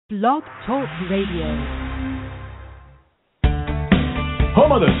Blog Talk Radio.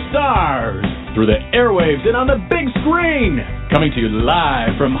 Home of the stars, through the airwaves and on the big screen. Coming to you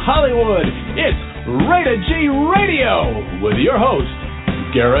live from Hollywood, it's Rated G Radio with your host,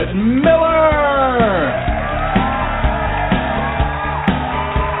 Garrett Miller.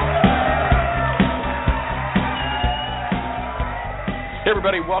 Hey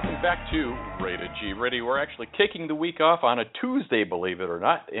everybody, welcome back to Rated G Radio. We're actually kicking the week off on a Tuesday, believe it or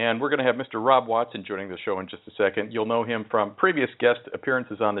not, and we're going to have Mr. Rob Watson joining the show in just a second. You'll know him from previous guest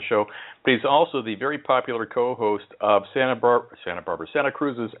appearances on the show, but he's also the very popular co-host of Santa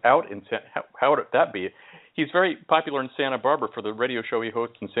Cruz's Out in how would that be? He's very popular in Santa Barbara for the radio show he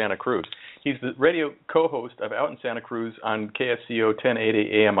hosts in Santa Cruz. He's the radio co-host of Out in Santa Cruz on KSCO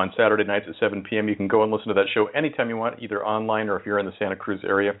 1080 AM on Saturday nights at 7 p.m. You can go and listen to that show anytime you want, either online or if you're in the Santa Cruz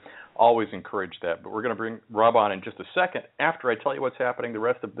area. Always encourage that. But we're going to bring Rob on in just a second after I tell you what's happening the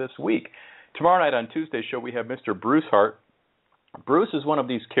rest of this week. Tomorrow night on Tuesday's show, we have Mr. Bruce Hart. Bruce is one of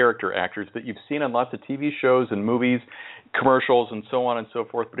these character actors that you've seen on lots of TV shows and movies, commercials, and so on and so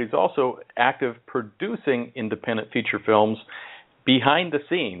forth, but he's also active producing independent feature films behind the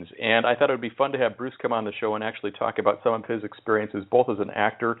scenes. And I thought it would be fun to have Bruce come on the show and actually talk about some of his experiences, both as an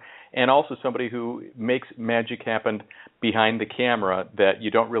actor and also somebody who makes magic happen behind the camera that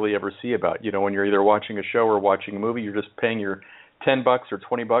you don't really ever see about. You know, when you're either watching a show or watching a movie, you're just paying your $10 or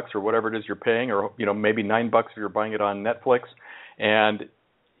 $20 or whatever it is you're paying, or maybe $9 if you're buying it on Netflix. And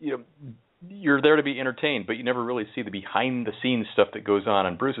you're there to be entertained, but you never really see the behind-the-scenes stuff that goes on,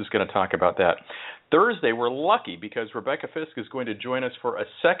 and Bruce is going to talk about that. Thursday, we're lucky because Rebecca Fisk is going to join us for a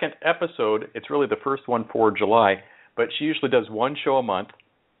second episode. It's really the first one for July, but she usually does one show a month.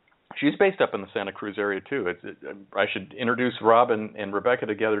 She's based up in the Santa Cruz area, too. I should introduce Rob and Rebecca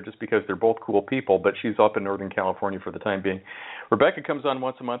together just because they're both cool people, but she's up in Northern California for the time being. Rebecca comes on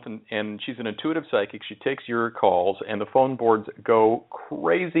once a month, and she's an intuitive psychic. She takes your calls, and the phone boards go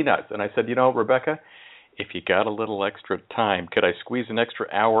crazy nuts. And I said, Rebecca, if you got a little extra time, could I squeeze an extra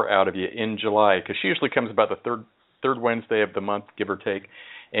hour out of you in July? Because she usually comes about the third Wednesday of the month, give or take,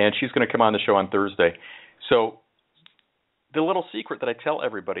 and she's going to come on the show on Thursday. So the little secret that I tell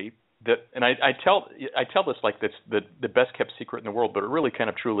everybody, and I tell this like it's the best kept secret in the world, but it really kind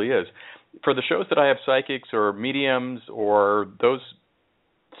of truly is. For the shows that I have psychics or mediums or those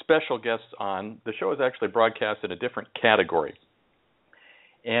special guests on, the show is actually broadcast in a different category.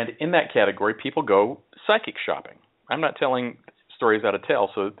 And in that category, people go psychic shopping. I'm not telling stories out of tail,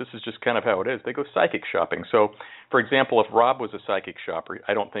 so this is just kind of how it is. They go psychic shopping. So, for example, if Rob was a psychic shopper,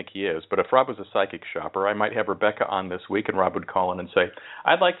 I don't think he is, but if Rob was a psychic shopper, I might have Rebecca on this week, and Rob would call in and say,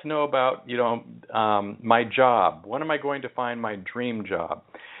 I'd like to know about, my job. When am I going to find my dream job?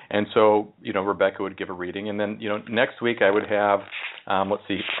 And so, Rebecca would give a reading. And then, next week I would have, let's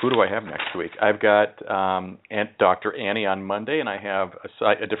see, who do I have next week? I've got Dr. Annie on Monday, and I have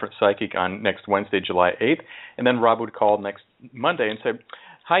a different psychic on next Wednesday, July 8th. And then Rob would call next Monday and say,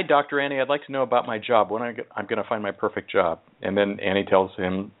 hi, Dr. Annie, I'd like to know about my job. When I'm going to find my perfect job. And then Annie tells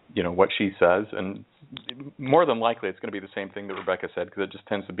him, what she says. And more than likely it's going to be the same thing that Rebecca said, because it just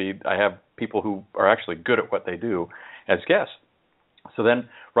tends to be, I have people who are actually good at what they do as guests. So then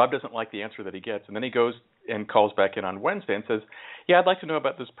Rob doesn't like the answer that he gets, and then he goes and calls back in on Wednesday and says, yeah, I'd like to know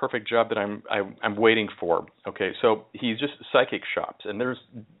about this perfect job that I'm waiting for. Okay, so he just psychic shops, and there's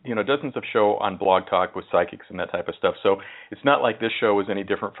dozens of shows on Blog Talk with psychics and that type of stuff. So it's not like this show is any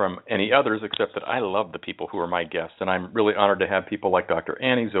different from any others, except that I love the people who are my guests, and I'm really honored to have people like Dr.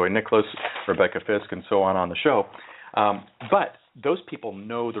 Annie, Zoe Nicholas, Rebecca Fisk, and so on the show. But those people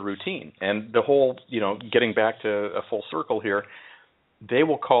know the routine, and the whole, getting back to a full circle here, they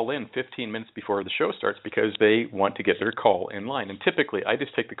will call in 15 minutes before the show starts because they want to get their call in line. And typically, I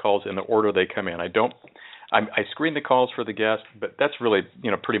just take the calls in the order they come in. I screen the calls for the guest, but that's really,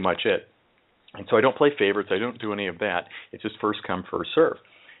 pretty much it. And so I don't play favorites. I don't do any of that. It's just first come, first serve.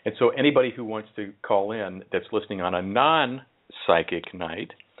 And so anybody who wants to call in that's listening on a non-psychic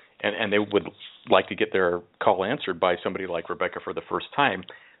night, and they would like to get their call answered by somebody like Rebecca for the first time,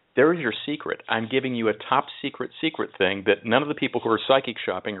 there is your secret. I'm giving you a top secret thing that none of the people who are psychic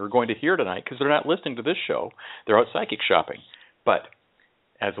shopping are going to hear tonight because they're not listening to this show. They're out psychic shopping. But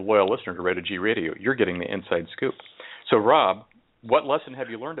as a loyal listener to Rated G Radio, you're getting the inside scoop. So, Rob, what lesson have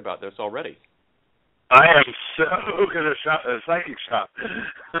you learned about this already? I am so good at psychic shop.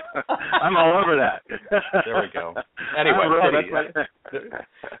 I'm all over that. There we go. Anyway,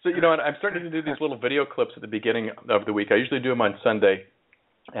 so I'm starting to do these little video clips at the beginning of the week. I usually do them on Sunday.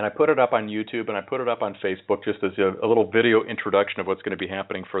 And I put it up on YouTube and I put it up on Facebook just as a little video introduction of what's going to be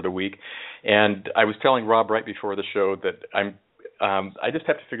happening for the week. And I was telling Rob right before the show that I just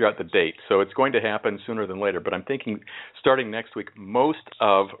have to figure out the date. So it's going to happen sooner than later. But I'm thinking starting next week, most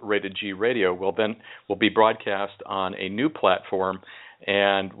of Rated G Radio will be broadcast on a new platform,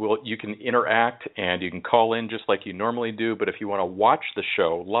 and you can interact and you can call in just like you normally do. But if you want to watch the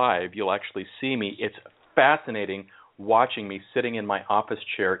show live, you'll actually see me. It's fascinating watching me sitting in my office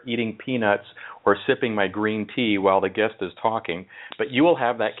chair eating peanuts or sipping my green tea while the guest is talking. But you will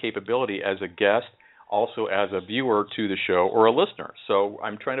have that capability as a guest, also as a viewer to the show or a listener. So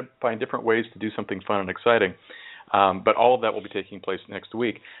I'm trying to find different ways to do something fun and exciting. But all of that will be taking place next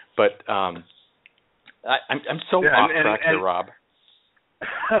week. But I'm so off track here, Rob.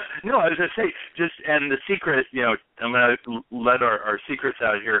 No, I was going to say, and the secret, I'm going to let our secrets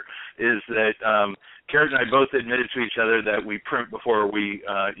out here, is that Garrett and I both admitted to each other that we print before we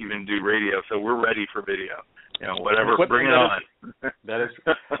even do radio, so we're ready for video. Whatever, bring it on. That is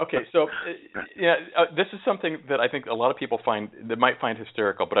okay. So, this is something that I think a lot of people might find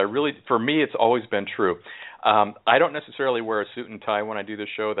hysterical, but for me, it's always been true. I don't necessarily wear a suit and tie when I do this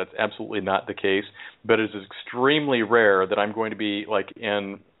show. That's absolutely not the case. But it is extremely rare that I'm going to be like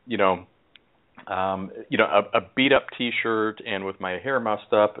in, a beat up T-shirt and with my hair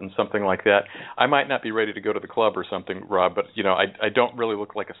mussed up and something like that. I might not be ready to go to the club or something, Rob, but I don't really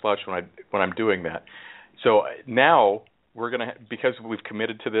look like a slouch when I'm doing that. So now we're going to, because we've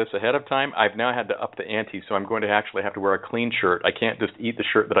committed to this ahead of time, I've now had to up the ante. So I'm going to actually have to wear a clean shirt. I can't just eat the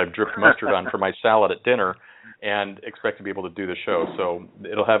shirt that I've dripped mustard on for my salad at dinner and expect to be able to do the show. So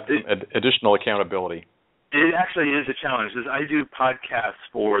it'll have additional accountability. It actually is a challenge. I do podcasts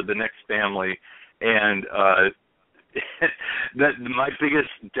for the Next Family, and my biggest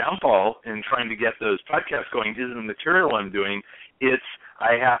downfall in trying to get those podcasts going isn't the material I'm doing. It's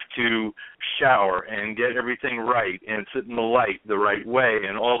I have to shower and get everything right and sit in the light the right way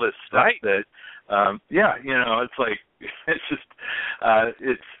and all this stuff that, it's like, it's just,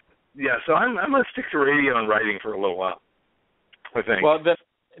 so I'm going to stick to radio and writing for a little while, I think. Well,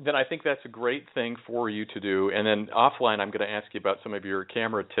 then I think that's a great thing for you to do. And then offline, I'm going to ask you about some of your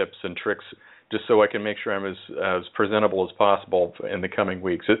camera tips and tricks, just so I can make sure I'm as presentable as possible in the coming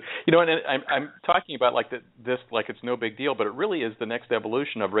weeks. And I'm talking about this like it's no big deal, but it really is the next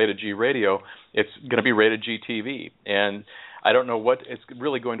evolution of Rated G Radio. It's going to be Rated G TV, and I don't know what it's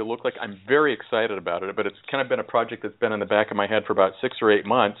really going to look like. I'm very excited about it, but it's kind of been a project that's been in the back of my head for about 6 or 8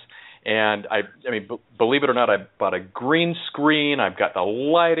 months. And I mean, believe it or not, I bought a green screen. I've got the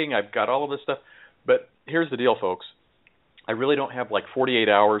lighting. I've got all of this stuff. But here's the deal, folks. I really don't have 48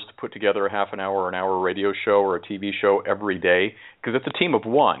 hours to put together a half an hour or an hour radio show or a TV show every day, because it's a team of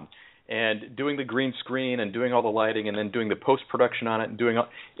one. And doing the green screen and doing all the lighting and then doing the post-production on it and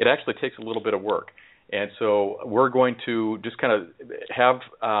it actually takes a little bit of work. And so we're going to just kind of have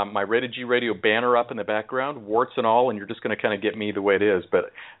my Rated G Radio banner up in the background, warts and all, and you're just going to kind of get me the way it is.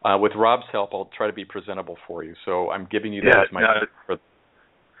 But with Rob's help, I'll try to be presentable for you. So I'm giving you that as my...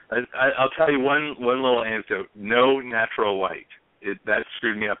 I'll tell you one little anecdote. No natural light. That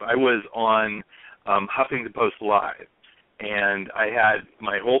screwed me up. I was on Huffington Post Live, and I had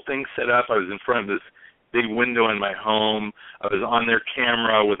my whole thing set up. I was in front of this big window in my home. I was on their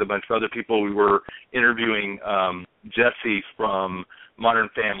camera with a bunch of other people. We were interviewing Jesse from Modern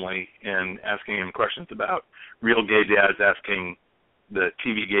Family and asking him questions about real gay dads, asking the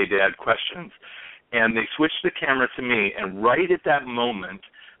TV gay dad questions. And they switched the camera to me, and right at that moment,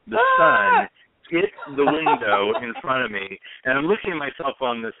 the sun hit the window in front of me, and I'm looking at myself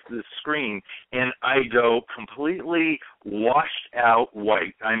on this screen, and I go completely washed out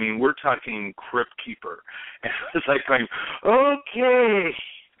white. I mean, we're talking Crypt Keeper. And it's like going, okay,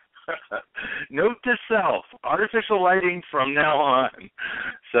 note to self, artificial lighting from now on.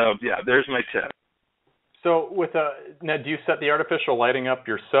 So, there's my tip. So now, do you set the artificial lighting up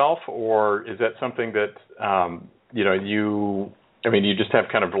yourself, or is that something that, you just have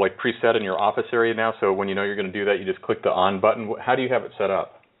kind of preset in your office area now, so when you know you're going to do that, you just click the on button? How do you have it set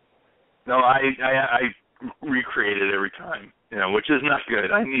up? No, I recreate it every time, which is not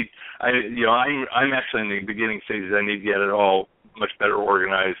good. I'm actually in the beginning stages. I need to get it all much better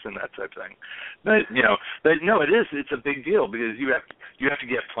organized and that type of thing. But it's a big deal because you have to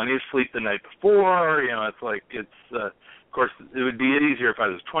get plenty of sleep the night before. Of course, it would be easier if I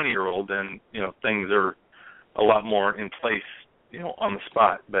was a 20-year-old and things are a lot more in place, on the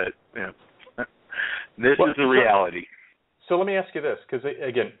spot. But this is the reality. So let me ask you this, because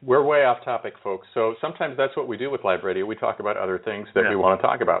again, we're way off topic, folks. So sometimes that's what we do with live radio. We talk about other things that we want to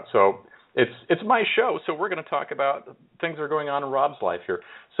talk about. So It's my show, so we're going to talk about things that are going on in Rob's life here.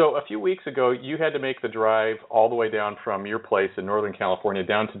 So a few weeks ago, you had to make the drive all the way down from your place in Northern California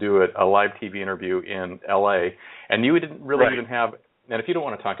down to do a live TV interview in L.A., and you didn't really even have, and if you don't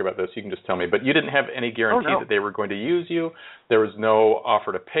want to talk about this, you can just tell me, but you didn't have any guarantee that they were going to use you. There was no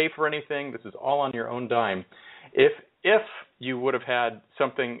offer to pay for anything. This is all on your own dime. If you would have had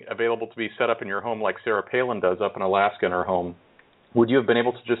something available to be set up in your home like Sarah Palin does up in Alaska in her home, would you have been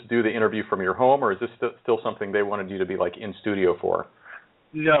able to just do the interview from your home, or is this still something they wanted you to be like in studio for?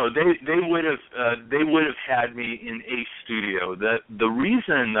 No, they would have had me in a studio. The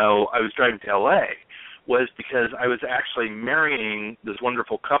reason though I was driving to LA was because I was actually marrying this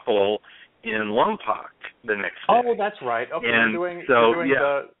wonderful couple in Lompoc the next day. Oh, that's right. Okay, and you're doing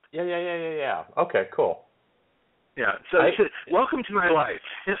yeah. Okay, cool. Yeah, so welcome to my life.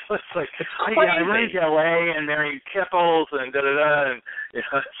 It's like I run to LA and married couples and da-da-da, and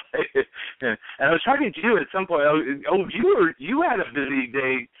and I was talking to you at some point. You had a busy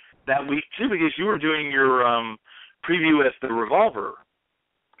day that week too because you were doing your preview at the Revolver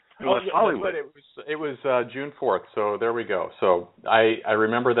in West Hollywood. It was June 4th, so there we go. So I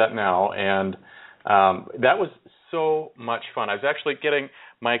remember that now, and that was so much fun. I was actually getting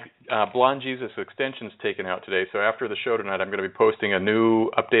my Blonde Jesus extensions taken out today, so after the show tonight, I'm going to be posting a new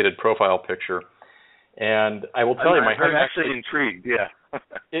updated profile picture. And I will tell you, my hair... I'm actually intrigued, yeah.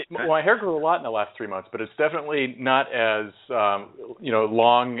 My hair grew a lot in the last 3 months, but it's definitely not as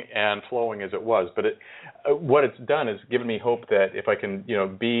long and flowing as it was. But what it's done is given me hope that if I can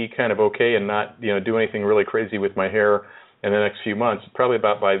be kind of okay and not do anything really crazy with my hair in the next few months, probably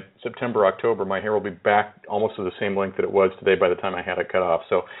about by September, October, my hair will be back almost to the same length that it was today by the time I had it cut off.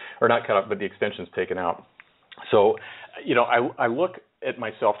 So, or not cut off, but the extensions taken out. So, I look at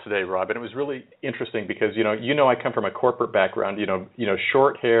myself today, Rob, and it was really interesting because I come from a corporate background.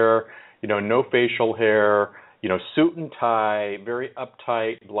 Short hair, no facial hair, suit and tie, very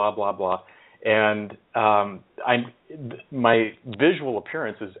uptight, blah blah blah, and my visual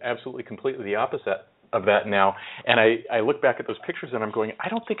appearance is absolutely completely the opposite of that now. And I look back at those pictures and I'm going, I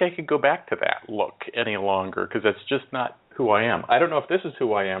don't think I could go back to that look any longer because that's just not who I am. I don't know if this is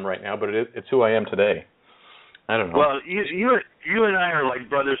who I am right now, but it's who I am today. I don't know. Well, you and I are like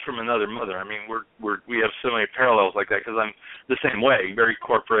brothers from another mother. I mean, we have so many parallels like that because I'm the same way, very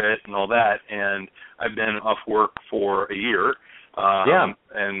corporate and all that. And I've been off work for a year,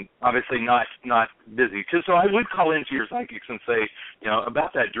 and obviously not busy. So I would call into your psychics and say,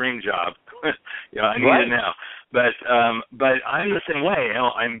 about that dream job. I need it now. But I'm the same way.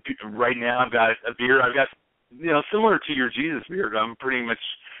 I'm right now. I've got a beard. I've got similar to your Jesus beard. I'm pretty much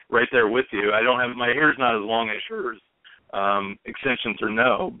right there with you. I don't have my hair's not as long as yours. Extensions or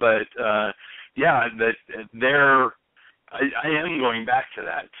no, but I am going back to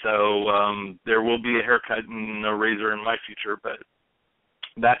that. So there will be a haircut and a razor in my future, but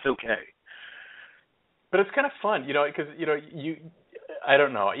that's okay. But it's kind of fun, because I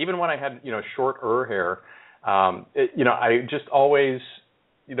don't know. Even when I had shorter hair, I just always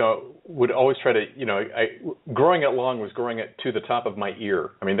would always try to, growing it long was growing it to the top of my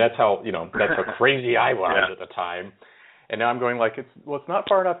ear. I mean, that's how crazy I was at the time. And now I'm going like, it's not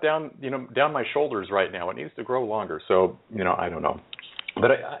far enough down, down my shoulders right now. It needs to grow longer. So, I don't know.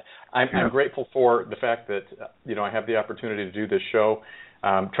 But I'm grateful for the fact that, I have the opportunity to do this show.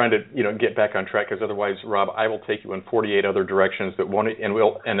 Trying to, get back on track because otherwise, Rob, I will take you in 48 other directions that won't,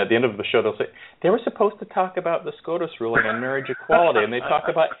 and at the end of the show, they'll say, they were supposed to talk about the SCOTUS ruling on marriage equality, and they talk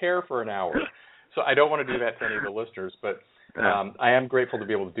about hair for an hour. So I don't want to do that to any of the listeners, but I am grateful to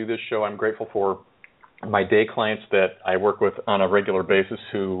be able to do this show. I'm grateful for my day clients that I work with on a regular basis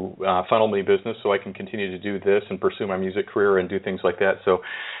who funnel me business so I can continue to do this and pursue my music career and do things like that. So,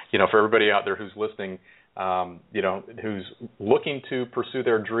 for everybody out there who's listening, who's looking to pursue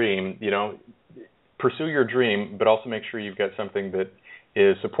their dream, pursue your dream, but also make sure you've got something that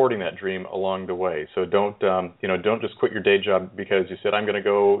is supporting that dream along the way. So don't just quit your day job because you said, I'm going to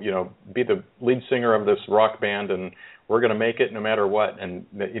go, be the lead singer of this rock band and we're going to make it no matter what. And,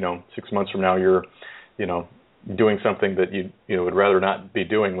 6 months from now, you're, doing something that you would rather not be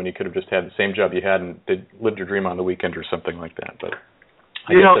doing when you could have just had the same job you had and lived your dream on the weekend or something like that. But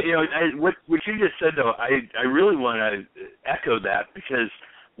what you just said, though, I really want to echo that because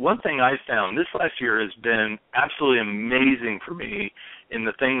one thing I found this last year has been absolutely amazing for me in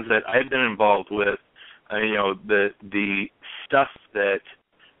the things that I've been involved with, the stuff that,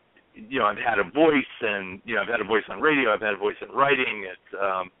 I've had a voice and, I've had a voice on radio, I've had a voice in writing,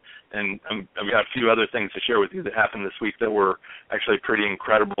 and I've got a few other things to share with you that happened this week that were actually pretty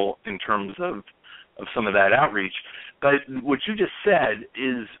incredible in terms of some of that outreach. But what you just said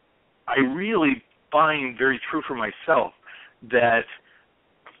is I really find very true for myself that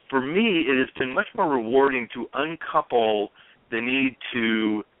for me it has been much more rewarding to uncouple the need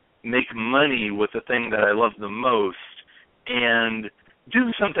to make money with the thing that I love the most and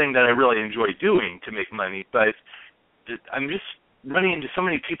do something that I really enjoy doing to make money. But I'm just running into so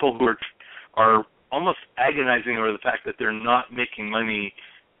many people who are almost agonizing over the fact that they're not making money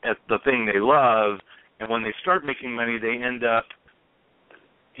at the thing they love, and when they start making money, they end up,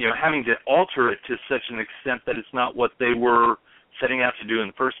 having to alter it to such an extent that it's not what they were setting out to do in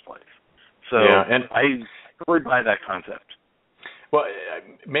the first place. So and I totally buy that concept. Well,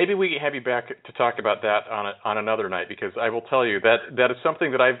 maybe we have you back to talk about that on another night, because I will tell you that is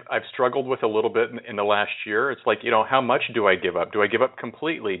something that I've struggled with a little bit in the last year. It's like, how much do I give up? Do I give up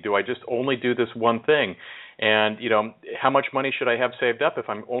completely? Do I just only do this one thing? And, how much money should I have saved up if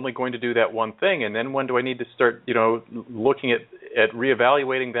I'm only going to do that one thing? And then when do I need to start, looking at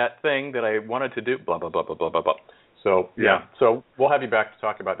reevaluating that thing that I wanted to do? Blah, blah, blah, blah, blah, blah, blah. So, yeah. So we'll have you back to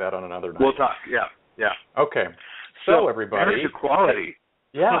talk about that on another night. We'll talk, yeah. Okay. So everybody. Marriage equality.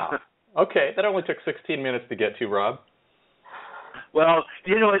 Yeah. Okay. That only took 16 minutes to get to, Rob. Well,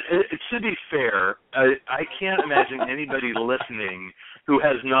 it should be fair. I can't imagine anybody listening who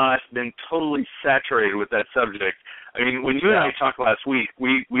has not been totally saturated with that subject. I mean, when you and I talked last week,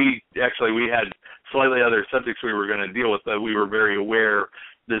 we had slightly other subjects we were going to deal with, but we were very aware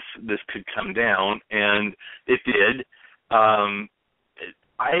this could come down, and it did.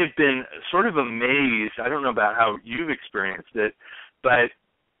 I have been sort of amazed. I don't know about how you've experienced it, but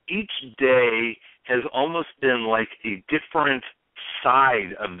each day has almost been like a different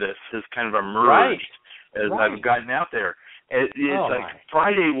side of this has kind of emerged as I've gotten out there. It's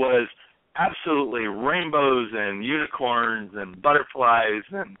Friday was absolutely rainbows and unicorns and butterflies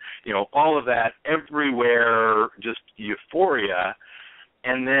and, all of that everywhere, just euphoria.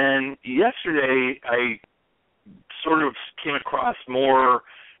 And then yesterday I sort of came across more,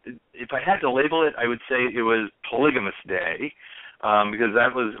 if I had to label it, I would say it was Polygamous Day, because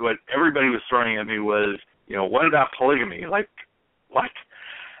that was what everybody was throwing at me was, what about polygamy? Like, what?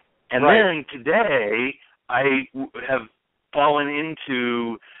 And then today I have fallen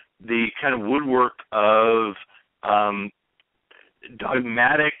into the kind of woodwork of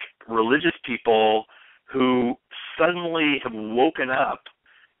dogmatic religious people who suddenly have woken up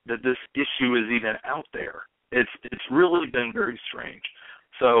that this issue is even out there. It's really been very strange.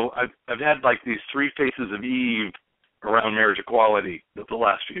 So I've had like these three faces of Eve around marriage equality the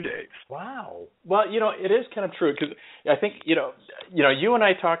last few days. Wow. Well, it is kind of true, because I think, you and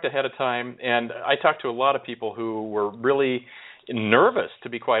I talked ahead of time, and I talked to a lot of people who were really nervous, to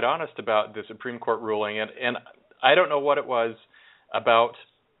be quite honest, about the Supreme Court ruling, and I don't know what it was about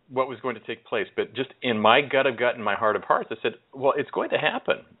what was going to take place, but just in my gut of gut and my heart of hearts, I said, well, it's going to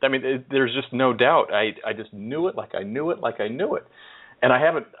happen. I mean, there's just no doubt. I just knew it like I knew it like I knew it. And I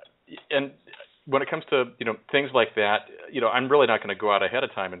haven't, and when it comes to, things like that, I'm really not going to go out ahead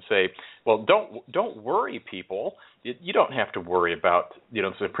of time and say, well, don't worry, people. You don't have to worry about,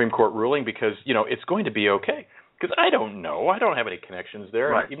 the Supreme Court ruling, because, it's going to be okay. Because I don't know. I don't have any connections there.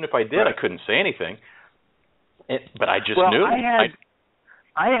 Right. Even if I did, I couldn't say anything. But I just knew.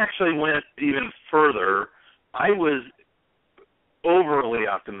 I actually went even further. I was overly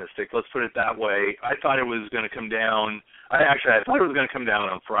optimistic, let's put it that way. I thought it was going to come down. I thought it was going to come down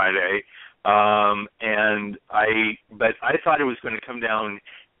on Friday, but I thought it was going to come down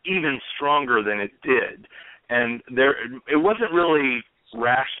even stronger than it did. And it wasn't really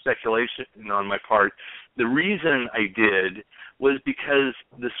rash speculation on my part. The reason I did was because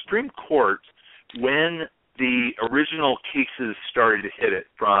the Supreme Court, when the original cases started to hit it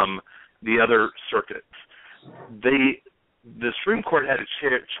from the other circuits, the Supreme Court had a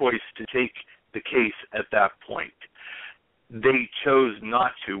choice to take the case at that point. They chose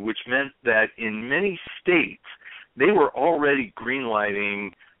not to, which meant that in many states, they were already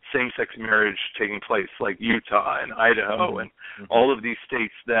greenlighting same-sex marriage taking place, like Utah and Idaho and all of these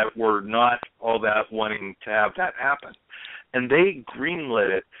states that were not all that wanting to have that happen. And they greenlit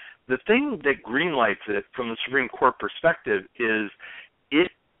it. The thing that greenlights it from the Supreme Court perspective is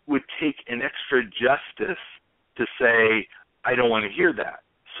it would take an extra justice to say, I don't want to hear that.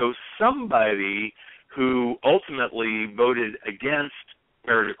 So somebody who ultimately voted against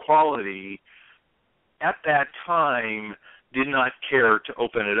marriage equality at that time did not care to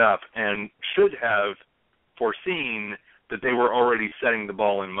open it up and should have foreseen that they were already setting the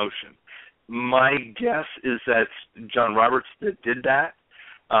ball in motion. My guess is that John Roberts did that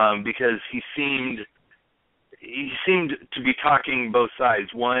because he seemed to be talking both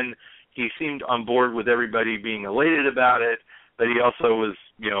sides. One, he seemed on board with everybody being elated about it, but he also was,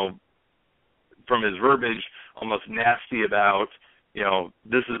 from his verbiage, almost nasty about,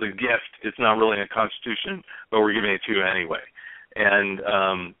 this is a gift. It's not really in the Constitution, but we're giving it to you anyway. And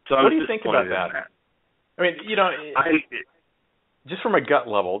so I was what do you think about that? I mean, just from a gut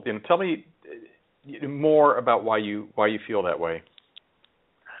level, tell me more about why you feel that way.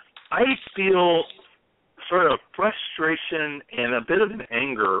 I feel sort of frustration and a bit of an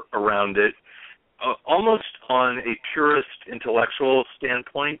anger around it, almost on a purist intellectual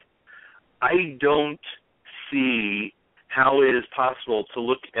standpoint. I don't see how it is possible to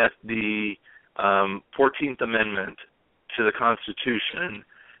look at the 14th Amendment to the Constitution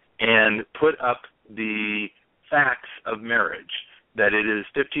and put up the facts of marriage, that it is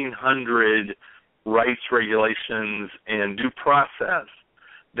 1,500 rights, regulations, and due process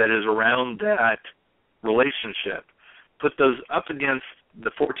that is around that relationship, put those up against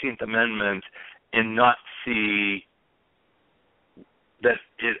the 14th Amendment and not see that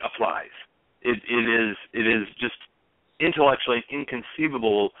it applies. It is just intellectually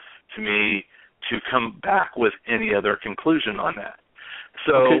inconceivable to me to come back with any other conclusion on that.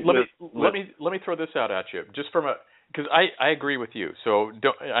 So let me throw this out at you, just from because I agree with you. So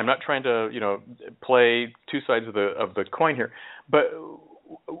I'm not trying to play two sides of the coin here, but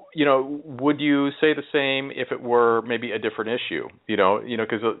would you say the same if it were maybe a different issue?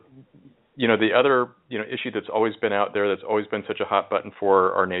 Because the other issue that's always been out there, that's always been such a hot button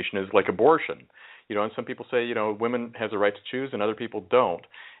for our nation, is like abortion. And some people say women has a right to choose and other people don't.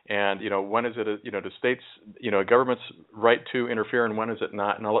 And when is it the states government's right to interfere and when is it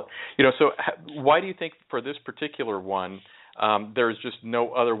not? And all so why do you think for this particular one there's just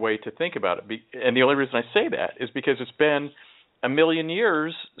no other way to think about it? And the only reason I say that is because it's been a million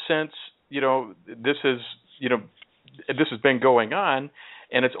years since this has been going on,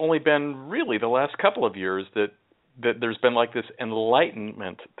 and it's only been really the last couple of years that there's been like this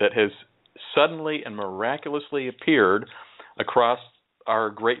enlightenment that has suddenly and miraculously appeared across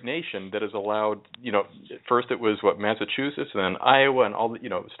our great nation that has allowed, first it was Massachusetts and then Iowa and all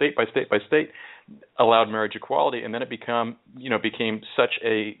state by state by state allowed marriage equality, and then it became such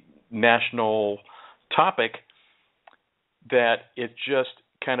a national topic that it just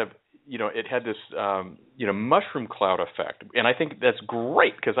kind of it had this mushroom cloud effect, and I think that's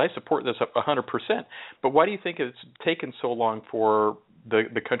great because I support this 100%. But why do you think it's taken so long for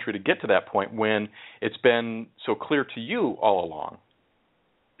the country to get to that point when it's been so clear to you all along?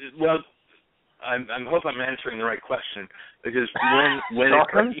 Well, I hope I'm answering the right question, because when it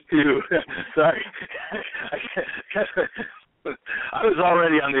comes to sorry, I was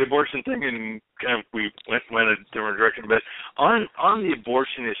already on the abortion thing and kind of we went a different direction. But on the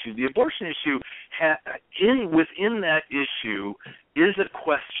abortion issue within that issue is a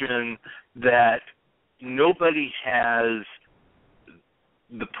question that nobody has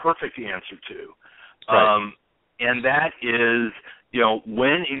the perfect answer to, right. And that is,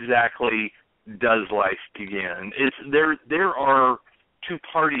 when exactly does life begin? There are two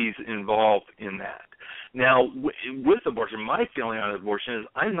parties involved in that. Now, with abortion, my feeling on abortion is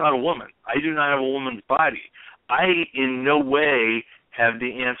I'm not a woman. I do not have a woman's body. I in no way have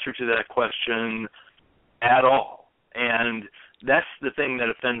the answer to that question at all. And that's the thing that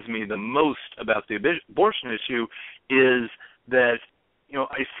offends me the most about the abortion issue is that,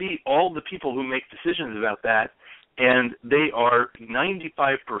 I see all the people who make decisions about that, and they are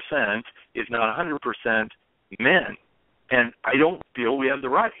 95%, if not 100%, men. And I don't feel we have the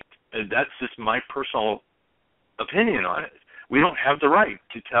right. And that's just my personal opinion on it. We don't have the right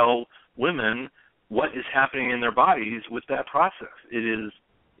to tell women what is happening in their bodies with that process. It is,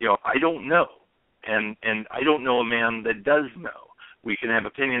 I don't know. And I don't know a man that does know. We can have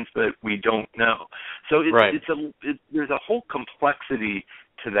opinions, but we don't know. So there's a whole complexity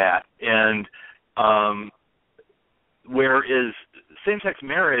to that. And whereas same-sex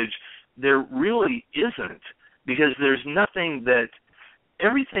marriage, there really isn't, because there's nothing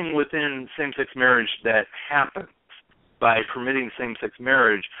everything within same-sex marriage that happens by permitting same-sex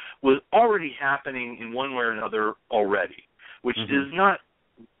marriage was already happening in one way or another already, which is not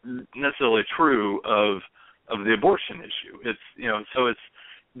necessarily true of the abortion issue. It's, so it's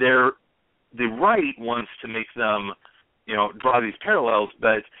the right wants to make them, draw these parallels,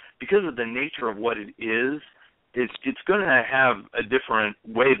 but because of the nature of what it is, it's going to have a different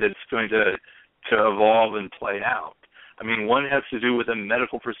way that's going to evolve and play out. I mean, one has to do with a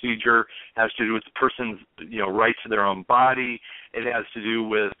medical procedure, has to do with the person's, right to their own body. It has to do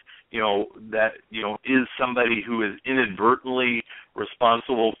with, that, is somebody who is inadvertently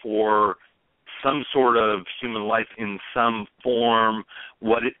responsible for some sort of human life in some form,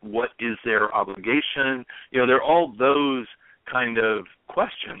 what is their obligation? They're all those kind of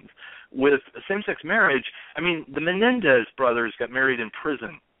questions. with same-sex marriage, I mean, the Menendez brothers got married in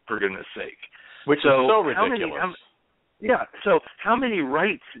prison, for goodness sake. Which is so ridiculous. So how many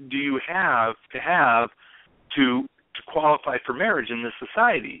rights do you have to qualify for marriage in this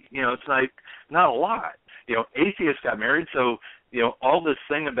society? It's like not a lot. Atheists got married, so all this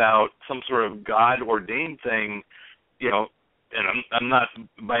thing about some sort of God-ordained thing, and I'm not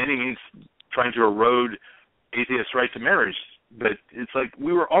by any means trying to erode atheists' right to marriage, but it's like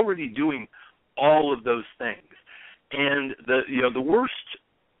we were already doing all of those things. And the worst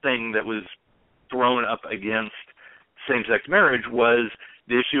thing that was thrown up against same-sex marriage was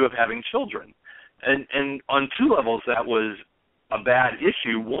the issue of having children. And on two levels that was a bad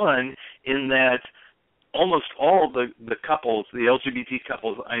issue. One, in that almost all the couples, the LGBT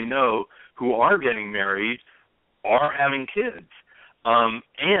couples I know who are getting married are having kids.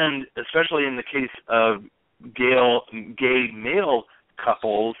 And especially in the case of gay male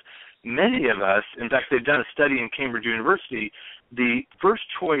couples, many of us, in fact, they've done a study in Cambridge University, the first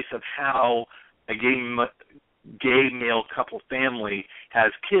choice of how a gay male couple family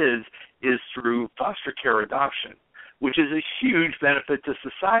has kids is through foster care adoption, which is a huge benefit to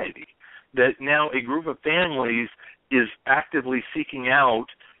society, that now a group of families is actively seeking out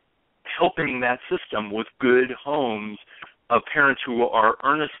helping that system with good homes of parents who are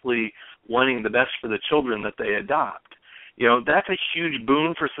earnestly wanting the best for the children that they adopt. That's a huge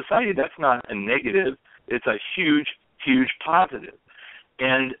boon for society. That's not a negative. It's a huge, huge positive.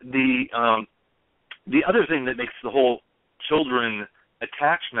 And the other thing that makes the whole children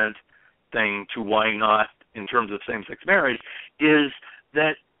attachment thing to why not in terms of same-sex marriage is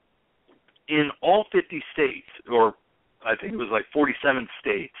that in all 50 states, or I think it was like 47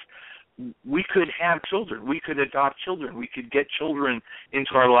 states, we could have children. We could adopt children. We could get children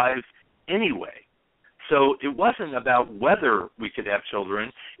into our lives anyway. So it wasn't about whether we could have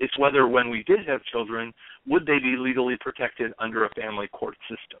children. It's whether when we did have children, would they be legally protected under a family court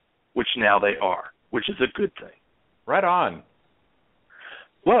system, which now they are, which is a good thing. Right on.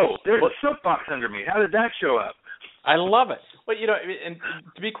 Whoa, there's a soapbox under me. How did that show up? I love it. Well, and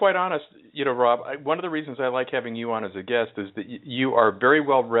to be quite honest, Rob, one of the reasons I like having you on as a guest is that you are very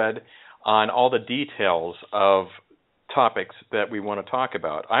well read on all the details of topics that we want to talk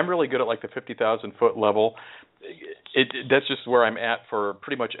about. I'm really good at like the 50,000-foot level. That's just where I'm at for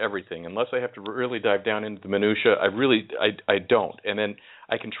pretty much everything. Unless I have to really dive down into the minutia, I don't. And then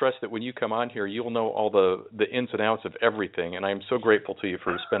I can trust that when you come on here, you'll know all the ins and outs of everything. And I'm so grateful to you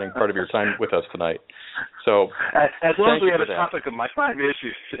for spending part of your time with us tonight. So as long as we have a topic of my 5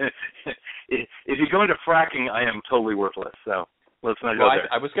 issues, if you go into fracking, I am totally worthless. So let's not go there.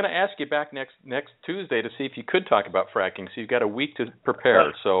 I was going to ask you back next Tuesday to see if you could talk about fracking. So you've got a week to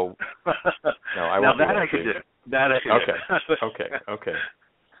prepare. So no, I won't. Now that I could do. That I could do. Okay.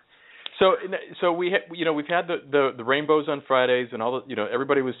 So we've had the rainbows on Fridays, and all the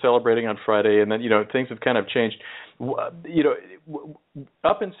everybody was celebrating on Friday, and then things have kind of changed.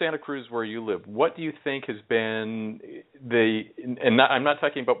 Up in Santa Cruz where you live, what do you think has been I'm not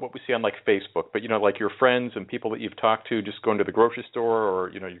talking about what we see on like Facebook, but like your friends and people that you've talked to just going to the grocery store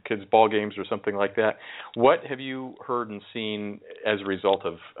or your kids' ball games or something like that. What have you heard and seen as a result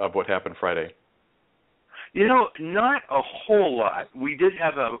of what happened Friday? Not a whole lot. We did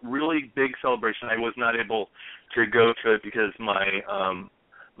have a really big celebration. I was not able to go to it because my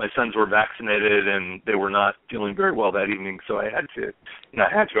sons were vaccinated and they were not feeling very well that evening, so I had to.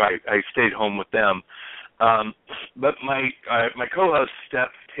 I stayed home with them. But my co-host, Steph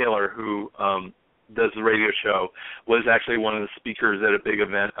Taylor, who does the radio show, was actually one of the speakers at a big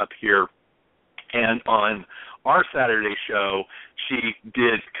event up here. And on our Saturday show, she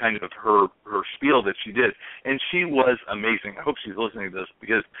did kind of her spiel that she did. And she was amazing. I hope she's listening to this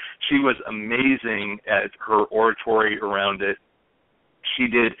because she was amazing at her oratory around it. She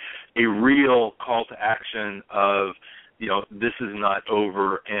did a real call to action of, this is not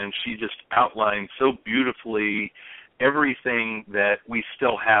over. And she just outlined so beautifully everything that we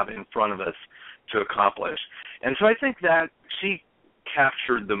still have in front of us to accomplish. And so I think that she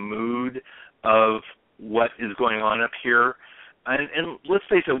captured the mood of what is going on up here, and let's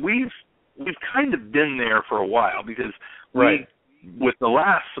face it, we've kind of been there for a while because with the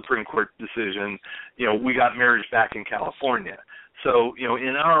last Supreme Court decision, we got marriage back in California. So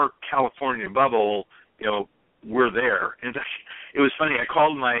in our California bubble, we're there. In fact, it was funny. I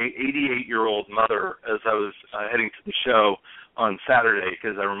called my 88-year-old mother as I was heading to the show on Saturday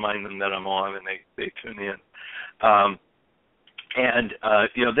because I remind them that I'm on and they tune in.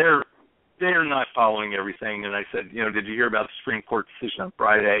 They're not following everything. And I said, did you hear about the Supreme Court decision on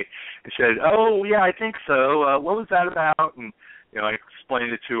Friday? And she said, oh, yeah, I think so. What was that about? And, I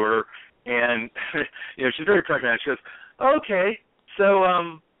explained it to her, and she's very pragmatic. She goes, "Okay,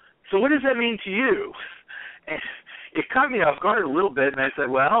 so what does that mean to you?" And it caught me off guard a little bit, and I said,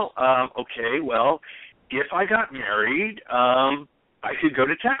 "Well, okay, well, if I got married, I could go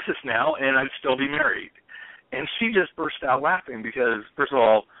to Texas now, and I'd still be married." And she just burst out laughing because, first of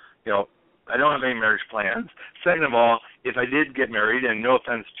all, I don't have any marriage plans. Second of all, if I did get married, and no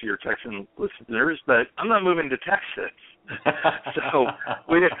offense to your Texan listeners, but I'm not moving to Texas. So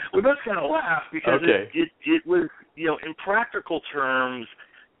we both kind of laughed because it was, in practical terms,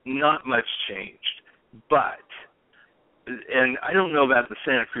 not much changed. But, and I don't know about the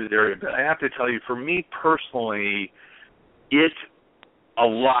Santa Cruz area, but I have to tell you, for me personally, a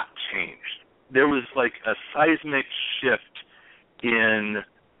lot changed. There was like a seismic shift in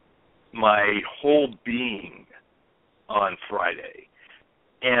my whole being on Friday.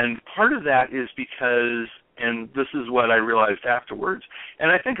 And part of that is because, and this is what I realized afterwards,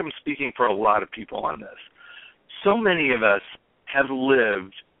 and I think I'm speaking for a lot of people on this, so many of us have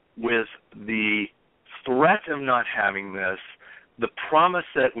lived with the threat of not having this, the promise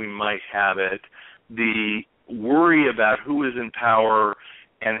that we might have it, the worry about who is in power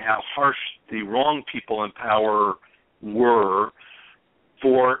and how harsh the wrong people in power were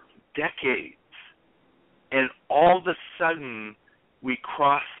for decades. And all of a sudden, we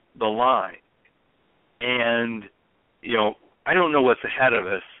cross the line. And, I don't know what's ahead of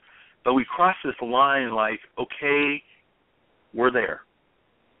us, but we cross this line like, okay, we're there.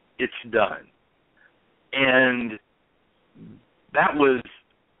 It's done. And that was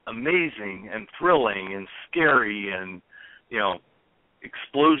amazing and thrilling and scary and,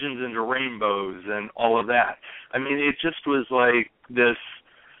 explosions into rainbows and all of that. I mean, it just was like this,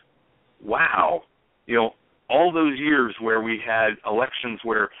 wow, all those years where we had elections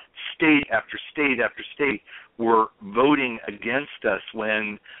where state after state after state were voting against us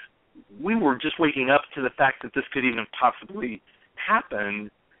when we were just waking up to the fact that this could even possibly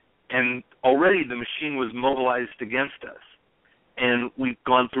happen, and already the machine was mobilized against us. And we've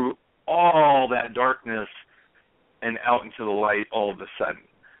gone through all that darkness and out into the light all of a sudden.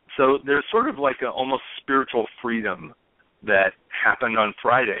 So there's sort of like an almost spiritual freedom that happened on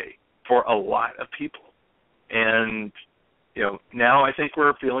Friday for a lot of people. And, now I think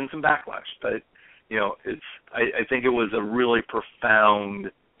we're feeling some backlash, but, I think it was a really profound.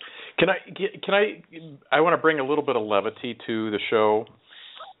 I want to bring a little bit of levity to the show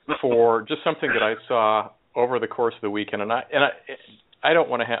for just something that I saw over the course of the weekend, and I don't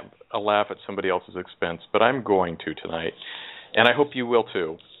want to have a laugh at somebody else's expense, but I'm going to tonight, and I hope you will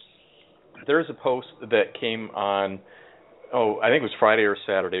too. There's a post that came on, I think it was Friday or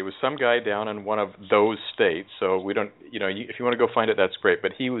Saturday. It was some guy down in one of those states, so we don't, if you want to go find it, that's great.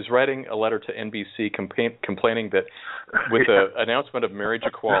 But he was writing a letter to NBC complaining that with the announcement of marriage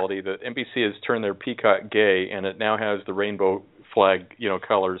equality, that NBC has turned their peacock gay, and it now has the rainbow flag,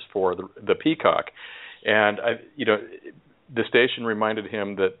 colors for the peacock. And the station reminded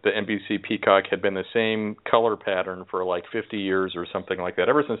him that the NBC peacock had been the same color pattern for like 50 years or something like that,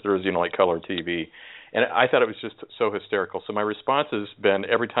 ever since there was, like color TV. And I thought it was just so hysterical. So my response has been,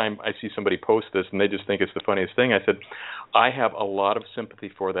 every time I see somebody post this and they just think it's the funniest thing, I said, I have a lot of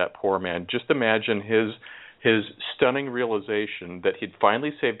sympathy for that poor man. Just imagine his stunning realization that he'd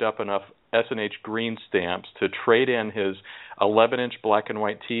finally saved up enough S&H green stamps to trade in his 11-inch black and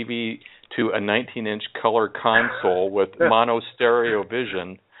white TV to a 19-inch color console with mono stereo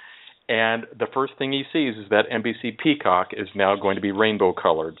vision. And the first thing he sees is that NBC Peacock is now going to be rainbow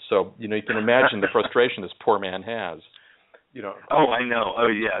colored. So, you can imagine the frustration this poor man has. Oh, I know. Oh,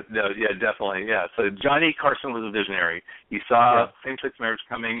 yeah. No, yeah, definitely. Yeah. So Johnny Carson was a visionary. He saw same-sex marriage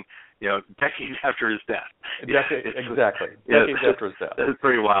coming, decades after his death. Exactly. Decades after his death. That's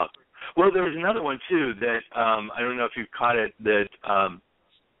pretty wild. Well, there was another one, too, that I don't know if you caught it, that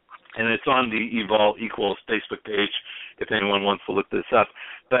and it's on the Evolve Equals Facebook page if anyone wants to look this up.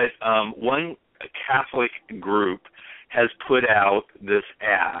 But one Catholic group has put out this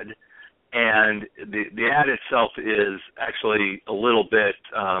ad, and the ad itself is actually a little bit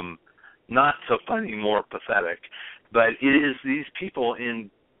not so funny, more pathetic. But it is these people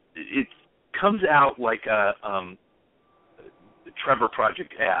it comes out like a Trevor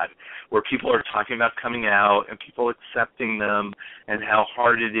Project ad where people are talking about coming out and people accepting them and how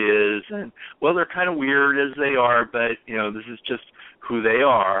hard it is, and they're kind of weird as they are, but this is just who they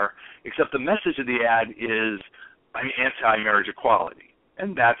are. Except the message of the ad is, I'm anti-marriage equality,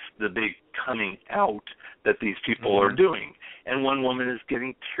 and that's the big coming out that these people are doing. And one woman is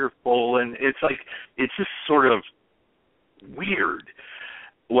getting tearful, and it's just sort of weird.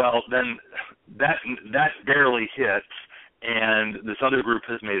 Well, then that barely hits. and this other group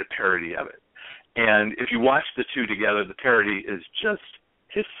has made a parody of it. And if you watch the two together, the parody is just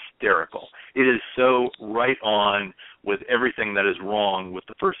hysterical. It is so right on with everything that is wrong with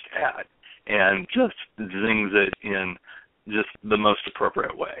the first ad, and just zings it in just the most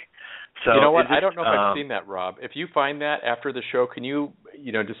appropriate way. So you know what? I don't know if I've seen that, Rob. If you find that after the show, can you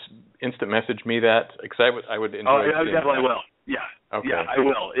just instant message me that? Because I would enjoy. Oh, I definitely will. Yeah. Okay. Yeah, I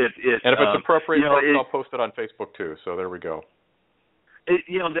will. And if it's appropriate, I'll post it on Facebook too. So there we go.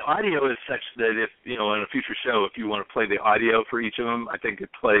 The audio is such that if in a future show, if you want to play the audio for each of them, I think it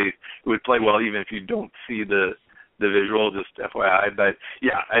would play well even if you don't see the visual. Just FYI, but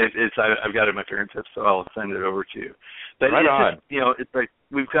yeah, I've got it at my fingertips, so I'll send it over to you. But right on. It's like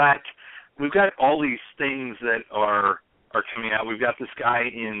we've got all these things that are coming out. We've got this guy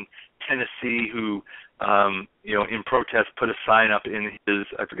in Tennessee who, in protest, put a sign up in his,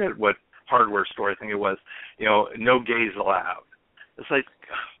 I forget what hardware store I think it was, no gays allowed. It's like,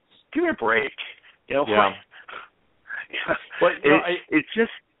 give me a break. Yeah. Well, it's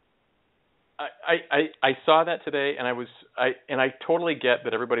just. I saw that today, and I totally get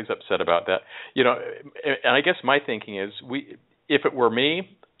that everybody's upset about that. And I guess my thinking is, if it were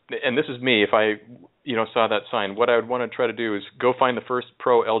me, and this is me, if I saw that sign, what I would want to try to do is go find the first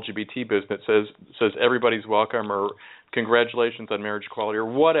pro LGBT business that says everybody's welcome or congratulations on marriage equality or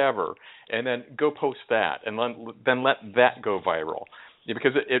whatever, and then go post that, and then let that go viral.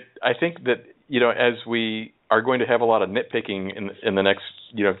 Because I think that as we are going to have a lot of nitpicking in the next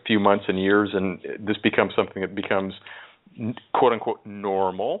few months and years, and this becomes something that becomes quote unquote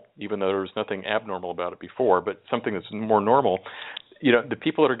normal, even though there was nothing abnormal about it before, but something that's more normal. The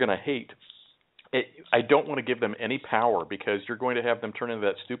people that are going to hate, I don't want to give them any power, because you're going to have them turn into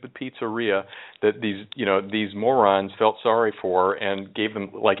that stupid pizzeria that these morons felt sorry for and gave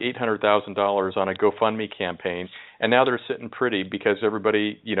them like $800,000 on a GoFundMe campaign, and now they're sitting pretty because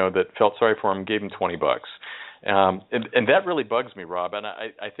everybody that felt sorry for them gave them $20. And that really bugs me, Rob. And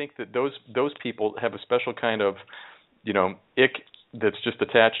I think that those people have a special kind of ick that's just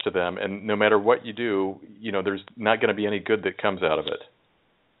attached to them, and no matter what you do, there's not going to be any good that comes out of it.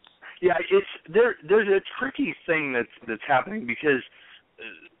 Yeah, there's a tricky thing that's happening, because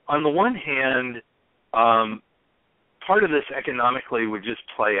on the one hand, part of this economically would just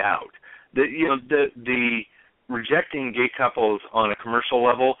play out. The rejecting gay couples on a commercial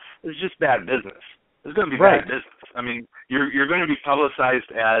level is just bad business. It's going to be bad business. I mean, you're going to be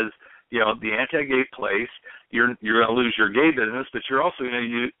publicized as the anti-gay place. You're going to lose your gay business, but you're also going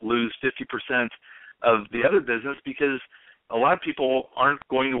to lose 50% of the other business, because a lot of people aren't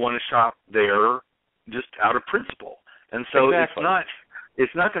going to want to shop there just out of principle. And so exactly.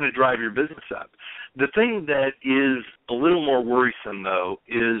 It's not going to drive your business up. The thing that is a little more worrisome, though,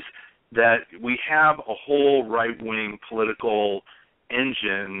 is that we have a whole right-wing political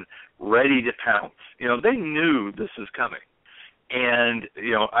engine ready to pounce. They knew this was coming. And,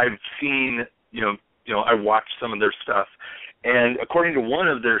 I've seen, I watched some of their stuff, and according to one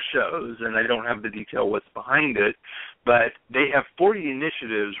of their shows, and I don't have the detail what's behind it, but they have 40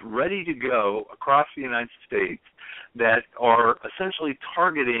 initiatives ready to go across the United States that are essentially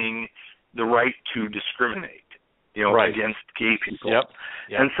targeting the right to discriminate, against gay people. Yep.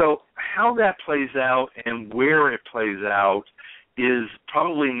 And so how that plays out and where it plays out is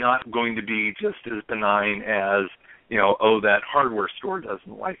probably not going to be just as benign as, that hardware store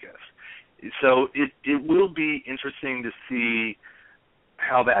doesn't like us. So it will be interesting to see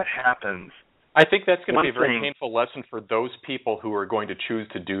how that happens. I think that's going to be a very painful lesson for those people who are going to choose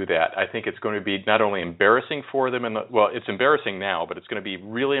to do that. I think it's going to be not only embarrassing for them it's embarrassing now, but it's going to be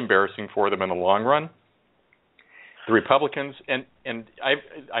really embarrassing for them in the long run. The Republicans, and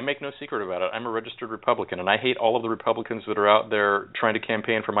I make no secret about it, I'm a registered Republican, and I hate all of the Republicans that are out there trying to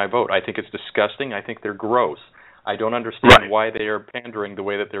campaign for my vote. I think it's disgusting. I think they're gross. I don't understand why they are pandering the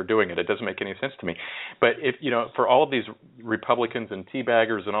way that they're doing it. It doesn't make any sense to me. But if for all of these Republicans and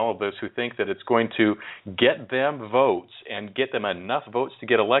teabaggers and all of this who think that it's going to get them votes and get them enough votes to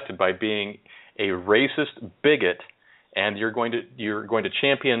get elected by being a racist bigot, and you're going to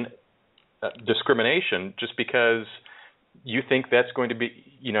champion discrimination just because you think that's going to be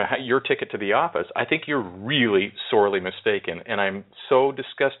your ticket to the office, I think you're really sorely mistaken. And I'm so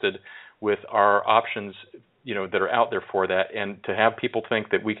disgusted with our options that are out there for that, and to have people think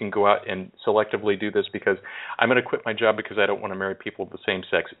that we can go out and selectively do this because I'm going to quit my job because I don't want to marry people of the same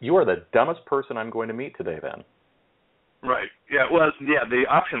sex. You are the dumbest person I'm going to meet today, then. Right. Yeah. Well, the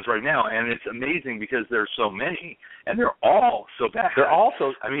options right now, and it's amazing because there's so many, and they're all so bad. They're all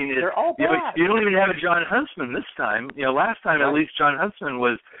bad. You don't even have a John Huntsman this time. Last time at least John Huntsman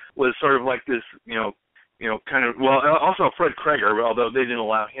was sort of like this, kind of, well, also Fred Kreger, although they didn't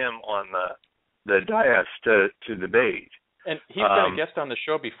allow him on the dais to debate. And he's been a guest on the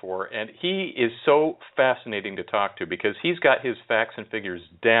show before, and he is so fascinating to talk to because he's got his facts and figures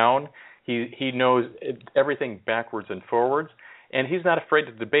down. He knows everything backwards and forwards, and he's not afraid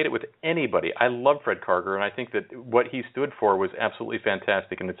to debate it with anybody. I love Fred Karger, and I think that what he stood for was absolutely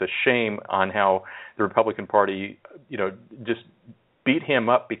fantastic, and it's a shame on how the Republican Party, just beat him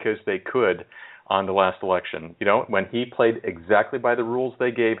up because they could on the last election, when he played exactly by the rules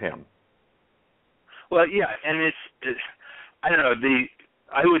they gave him. Well, yeah, and it's I don't know,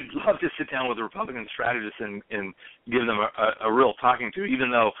 I would love to sit down with a Republican strategist and give them a real talking to, even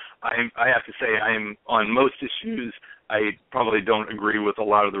though I have to say I'm on most issues, I probably don't agree with a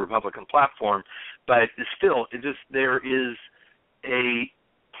lot of the Republican platform, but still, there is a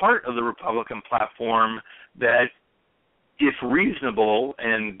part of the Republican platform that, if reasonable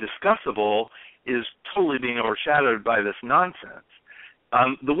and discussable, is totally being overshadowed by this nonsense.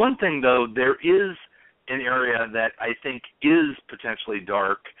 The one thing, though, there is an area that I think is potentially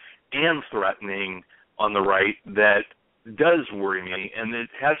dark and threatening on the right that does worry me, and it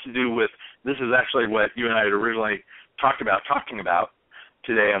has to do with, this is actually what you and I had originally talking about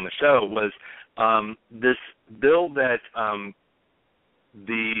today on the show, was this bill that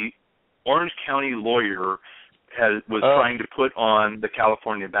the Orange County lawyer was trying to put on the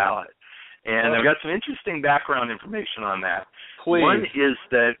California ballot. And I've got some interesting background information on that. Please. One is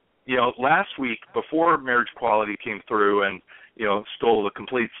that, last week, before marriage equality came through and, stole the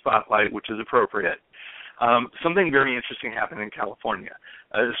complete spotlight, which is appropriate, something very interesting happened in California,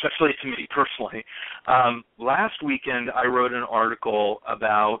 especially to me personally. Last weekend, I wrote an article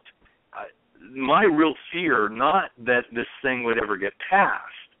about my real fear, not that this thing would ever get passed,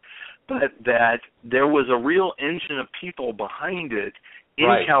 but that there was a real engine of people behind it in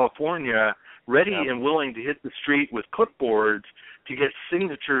California, ready and willing to hit the street with clipboards to get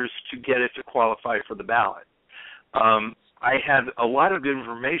signatures to get it to qualify for the ballot. I had a lot of good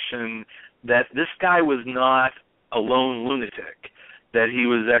information that this guy was not a lone lunatic, that he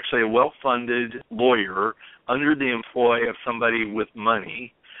was actually a well-funded lawyer under the employ of somebody with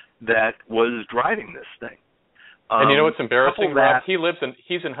money that was driving this thing. And you know what's embarrassing, Rob?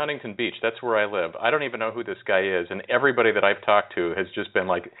 He's in Huntington Beach. That's where I live. I don't even know who this guy is, and everybody that I've talked to has just been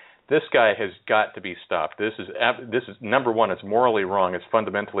like, this guy has got to be stopped. This is number one, it's morally wrong, it's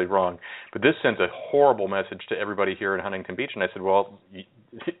fundamentally wrong, but this sends a horrible message to everybody here in Huntington Beach. And I said, well,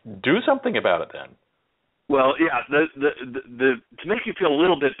 do something about it then. Well, yeah, the to make you feel a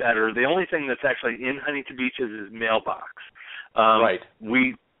little bit better, the only thing that's actually in Huntington Beach is his mailbox.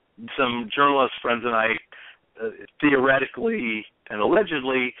 Some journalist friends and I theoretically and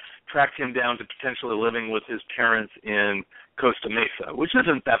allegedly tracked him down to potentially living with his parents in Costa Mesa, which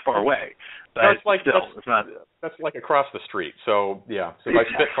isn't that far away. But it's not. That's like across the street. So, yeah. So if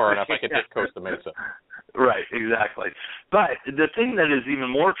I spit far enough, I can hit Costa Mesa. Right, exactly. But the thing that is even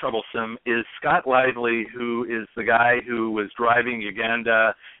more troublesome is Scott Lively, who is the guy who was driving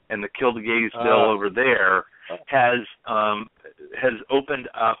Uganda and the Kill the Gays bill over there, has opened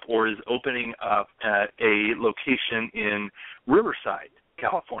up or is opening up at a location in Riverside,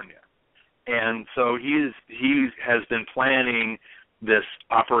 California. And so he has been planning this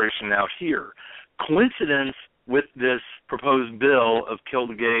operation out here. Coincidence with this proposed bill of Kill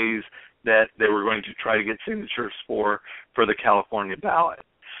the Gays that they were going to try to get signatures for the California ballot.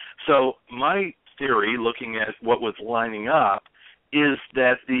 So my theory, looking at what was lining up, is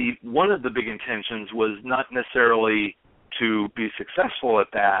that one of the big intentions was not necessarily to be successful at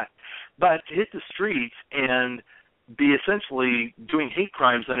that, but to hit the streets and be essentially doing hate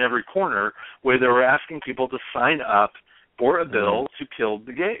crimes on every corner where they were asking people to sign up for a bill to kill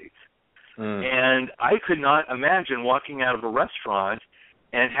the gays. And I could not imagine walking out of a restaurant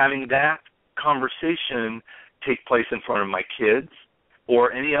and having that conversation take place in front of my kids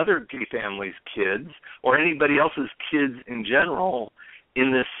or any other gay family's kids or anybody else's kids in general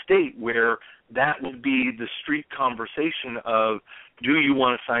in this state where that would be the street conversation of, do you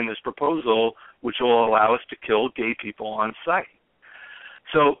want to sign this proposal which will allow us to kill gay people on sight?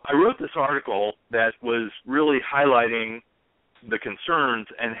 So I wrote this article that was really highlighting the concerns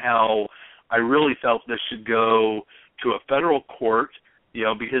and how I really felt this should go to a federal court,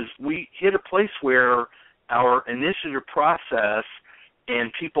 because we hit a place where our initiative process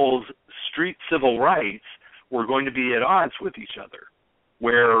and people's street civil rights were going to be at odds with each other,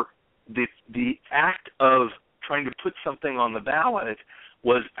 where the act of trying to put something on the ballot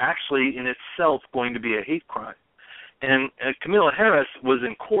was actually in itself going to be a hate crime. And Kamala Harris was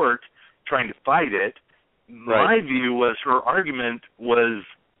in court trying to fight it. Right. My view was her argument was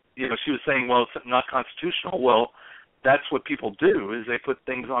she was saying, well, it's not constitutional. Well, that's what people do, is they put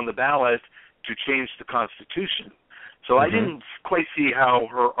things on the ballot to change the Constitution. So I didn't quite see how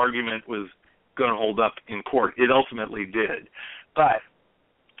her argument was going to hold up in court. It ultimately did. But,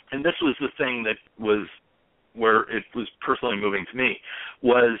 and this was the thing that was where it was personally moving to me,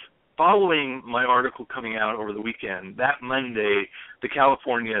 was following my article coming out over the weekend, that Monday, the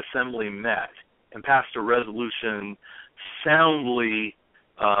California Assembly met and passed a resolution soundly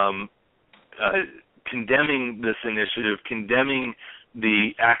condemning this initiative, condemning the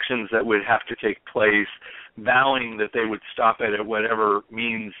actions that would have to take place, vowing that they would stop it at whatever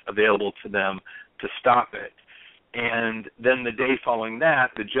means available to them to stop it. And then the day following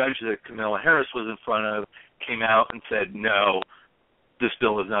that, the judge that Kamala Harris was in front of came out and said, no, this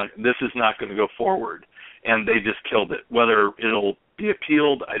is not going to go forward. And they just killed it. Whether it'll be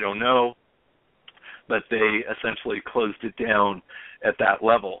appealed, I don't know. But they essentially closed it down at that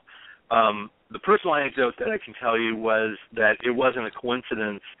level. The personal anecdote that I can tell you was that it wasn't a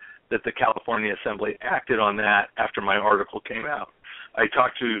coincidence that the California Assembly acted on that after my article came out. I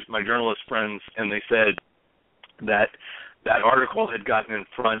talked to my journalist friends, and they said that that article had gotten in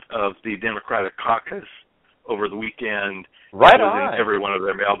front of the Democratic caucus over the weekend. Right on. On. In every one of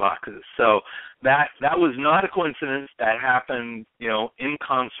their mailboxes. So that was not a coincidence. That happened, in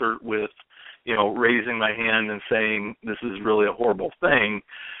concert with, raising my hand and saying this is really a horrible thing.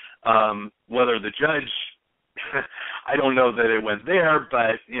 Whether the judge, I don't know that it went there,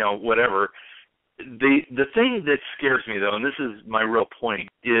 but, whatever. The thing that scares me, though, and this is my real point,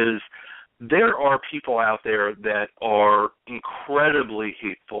 is there are people out there that are incredibly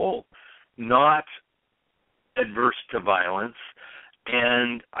hateful, not adverse to violence,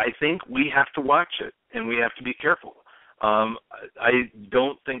 and I think we have to watch it, and we have to be careful. I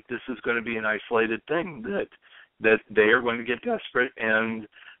don't think this is going to be an isolated thing, that they are going to get desperate and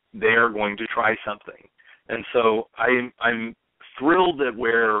they are going to try something. And so I'm thrilled at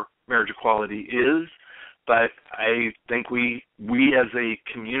where marriage equality is, but I think we as a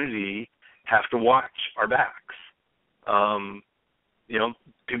community have to watch our backs.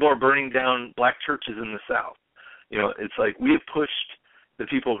 People are burning down black churches in the South. It's like we have pushed the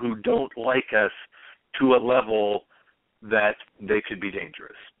people who don't like us to a level that they could be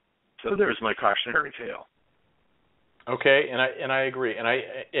dangerous. So there's my cautionary tale. Okay, and I agree.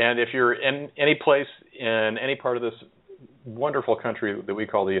 And if you're in any place in any part of this wonderful country that we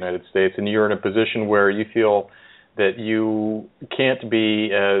call the United States, and you're in a position where you feel that you can't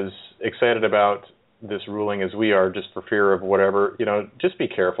be as excited about this ruling as we are, just for fear of whatever, just be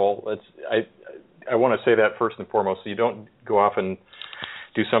careful. I want to say that first and foremost, so you don't go off and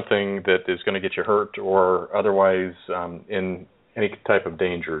do something that is going to get you hurt or otherwise in any type of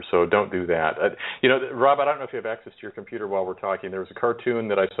danger. So don't do that. Rob, I don't know if you have access to your computer while we're talking. There was a cartoon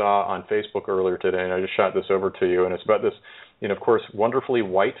that I saw on Facebook earlier today, and I just shot this over to you, and it's about this, of course, wonderfully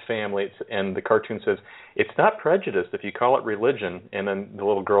white family, and the cartoon says, it's not prejudice if you call it religion, and then the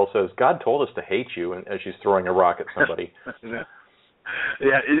little girl says, God told us to hate you, and as she's throwing a rock at somebody. I'm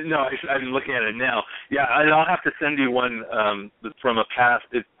looking at it now. Yeah, I'll have to send you one from a past,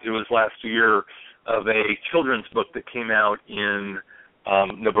 it was last year, of a children's book that came out in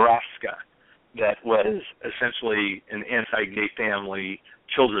Nebraska that was essentially an anti-gay family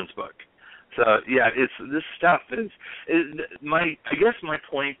children's book. So, yeah, this stuff is I guess my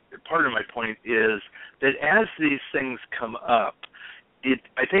point, part of my point is that as these things come up,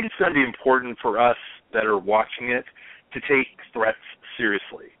 I think it's going to be important for us that are watching it to take threats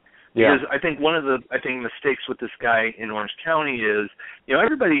seriously. Yeah. Because I think one of the mistakes with this guy in Orange County is,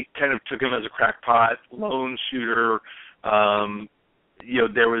 everybody kind of took him as a crackpot, lone shooter.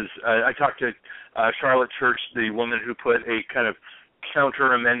 There was I talked to Charlotte Church, the woman who put a kind of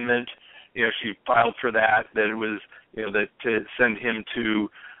counter amendment. She filed for that it was, that to send him to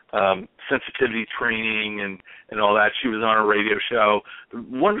sensitivity training and all that. She was on a radio show,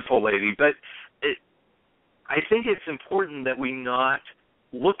 wonderful lady. But I think it's important that we not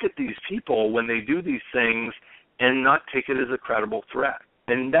look at these people when they do these things and not take it as a credible threat.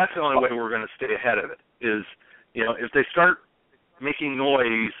 And that's the only way we're going to stay ahead of it is, if they start making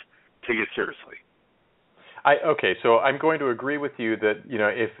noise, take it seriously. Okay, so I'm going to agree with you that,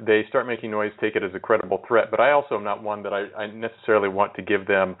 if they start making noise, take it as a credible threat. But I also am not one that I necessarily want to give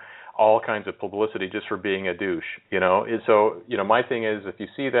them all kinds of publicity just for being a douche, So, my thing is, if you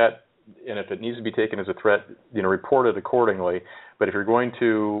see that, and if it needs to be taken as a threat, report it accordingly. But if you're going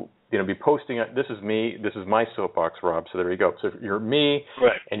to, be posting it, this is my soapbox, Rob, so there you go. So if you're me,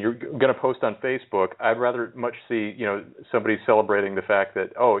 right, and you're going to post on Facebook, I'd rather much see, somebody celebrating the fact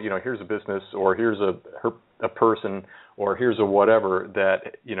that, here's a business, or here's her a person or here's a whatever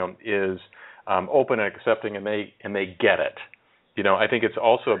that is open and accepting, and they get it. I think it's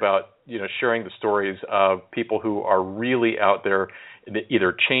also about sharing the stories of people who are really out there,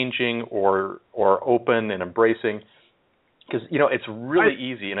 either changing or open and embracing. Because it's really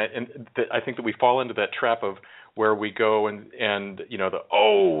easy, and I think that we fall into that trap of where we go and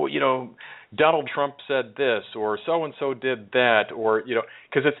Donald Trump said this or so and so did that, or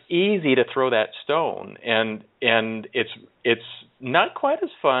because it's easy to throw that stone, and it's not quite as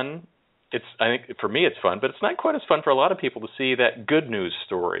fun. I think for me it's fun, but it's not quite as fun for a lot of people to see that good news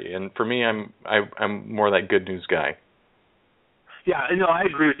story. And for me, I'm more that good news guy. Yeah, no, I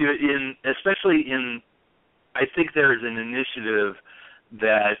agree with you. Especially I think there's an initiative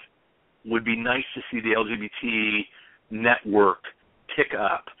that would be nice to see the LGBT network pick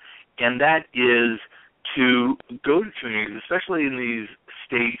up, and that is to go to communities, especially in these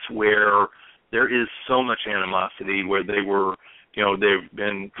states where there is so much animosity, where they've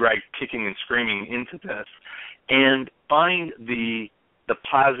been dragged kicking and screaming into this, and find the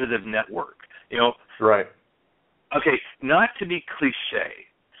positive network. Right. Okay, not to be cliche,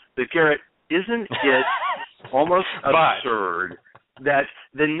 but Garrett, isn't it almost absurd that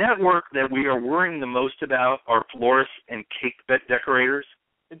the network that we are worrying the most about are florists and cake decorators?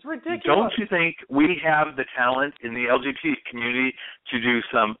 It's ridiculous. Don't you think we have the talent in the LGBT community to do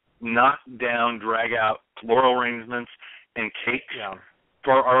some knock-down, drag-out floral arrangements and cakes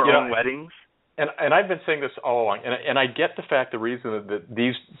for our own weddings? And I've been saying this all along, and I get the reason that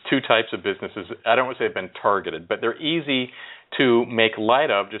these two types of businesses, I don't want to say have been targeted, but they're easy to make light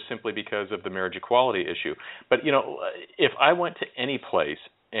of just simply because of the marriage equality issue. But, if I went to any place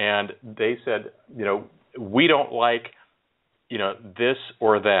and they said, we don't like, this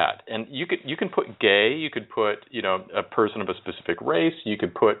or that, and you can put gay, you could put, a person of a specific race, you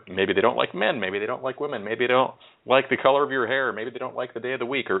could put maybe they don't like men, maybe they don't like women, maybe they don't like the color of your hair, maybe they don't like the day of the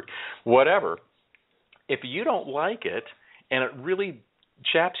week or whatever. If you don't like it and it really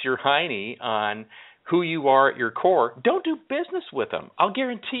chaps your hiney on who you are at your core, don't do business with them. I'll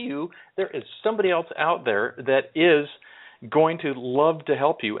guarantee you there is somebody else out there that is going to love to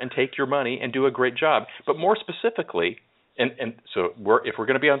help you and take your money and do a great job. But more specifically, and so if we're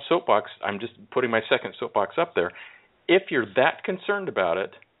going to be on soapbox, I'm just putting my second soapbox up there. If you're that concerned about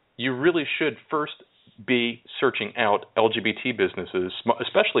it, you really should first be searching out LGBT businesses,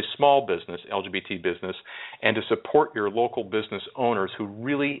 especially small business, LGBT business, and to support your local business owners who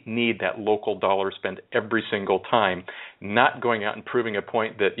really need that local dollar spent every single time, not going out and proving a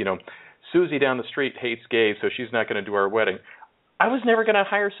point that, Susie down the street hates gays, so she's not going to do our wedding. I was never going to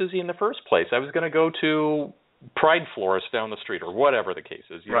hire Susie in the first place. I was going to go to Pride Florist down the street or whatever the case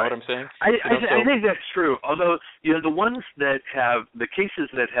is. You know what I'm saying? I think that's true. Although, the ones that the cases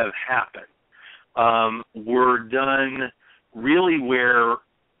that have happened, were done really where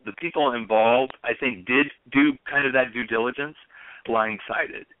the people involved, I think, did do kind of that due diligence,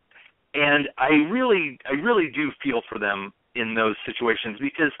 blindsided. And I really do feel for them in those situations,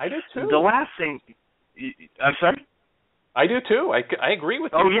 because I do too. The last thing, I'm sorry? I do too. I agree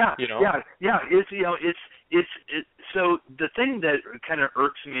with you. Oh yeah, yeah. It's so the thing that kind of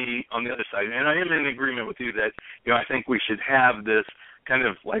irks me on the other side, and I am in agreement with you that I think we should have this kind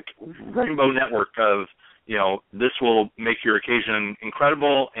of like rainbow network of this will make your occasion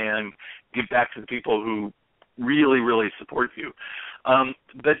incredible and give back to the people who really, really support you.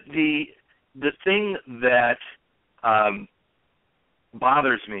 But the thing that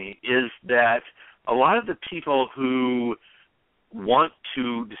bothers me is that a lot of the people who want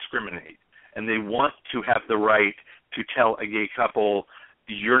to discriminate and they want to have the right to tell a gay couple,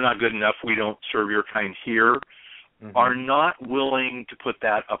 you're not good enough, we don't serve your kind here, are not willing to put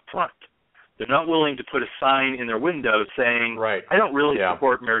that up front. They're not willing to put a sign in their window saying, I don't really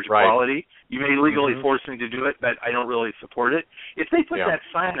support marriage equality. You may legally force me to do it, but I don't really support it. If they put that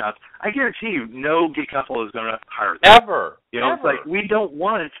sign up, I guarantee you no gay couple is going to hire them. Ever. It's like we don't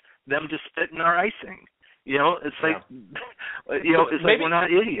want them to spit in our icing. It's like, it's like we're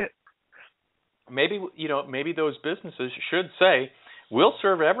not idiots. Maybe those businesses should say, we'll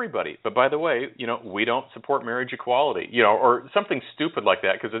serve everybody, but by the way, we don't support marriage equality, or something stupid like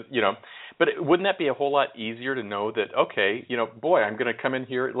that, because but wouldn't that be a whole lot easier to know that, okay, boy, I'm going to come in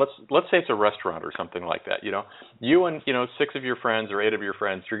here. Let's say it's a restaurant or something like that. You and 6 of your friends or 8 of your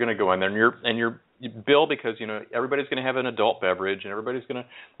friends, you're going to go in there and you bill because everybody's going to have an adult beverage and we're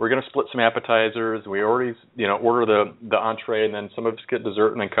going to split some appetizers. We already order the entree, and then some of us get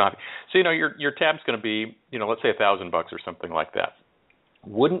dessert and then coffee. So your tab's going to be let's say $1,000 or something like that.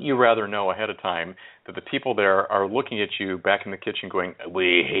 wouldn't you rather know ahead of time that the people there are looking at you back in the kitchen going,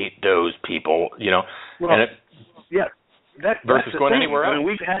 we hate those people, Well, and versus going anywhere else? I mean,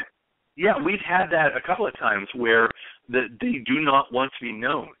 we've had that a couple of times where they do not want to be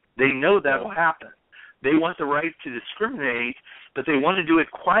known. They know that will happen. They want the right to discriminate, but they want to do it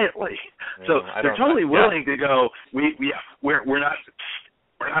quietly. So they're totally willing to go, we're not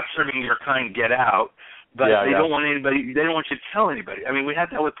serving your kind, get out. But they don't want anybody. They don't want you to tell anybody. I mean, we had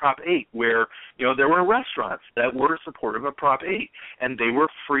that with Prop 8, where there were restaurants that were supportive of Prop 8, and they were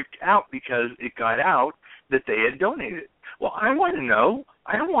freaked out because it got out that they had donated. Well, I want to know.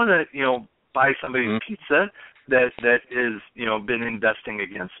 I don't want to, buy somebody's pizza that is, been investing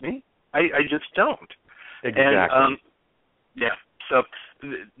against me. I just don't. Exactly. And so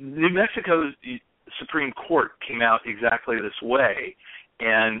New Mexico's Supreme Court came out exactly this way.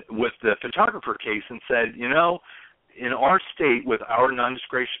 And with the photographer case, and said, in our state with our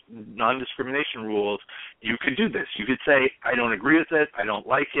non-discrimination rules, you could do this. You could say, I don't agree with it, I don't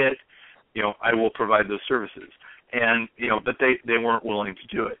like it, I will provide those services. And but they weren't willing to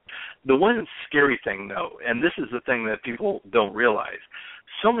do it. The one scary thing, though, and this is the thing that people don't realize,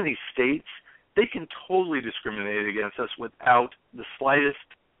 so many states, they can totally discriminate against us without the slightest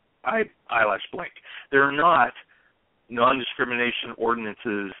eyelash blink. There are not non-discrimination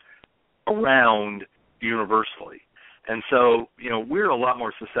ordinances around universally. And so, we're a lot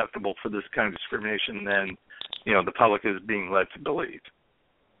more susceptible for this kind of discrimination than, the public is being led to believe.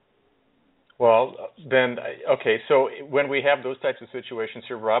 Well, then, okay, so when we have those types of situations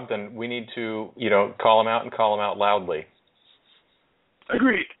here, Rob, then we need to, call them out and call them out loudly.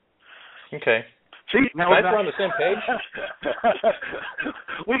 Agreed. Okay. See, now we're on the same page.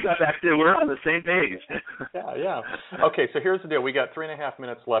 We got back to we're on the same page. Yeah. Okay, so here's the deal. We got 3.5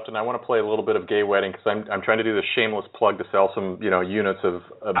 minutes left, and I want to play a little bit of Gay Wedding because I'm trying to do this shameless plug to sell some units of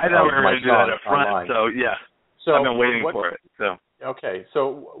I know we're going to do that up front, online. So I've been waiting for it. So. Okay,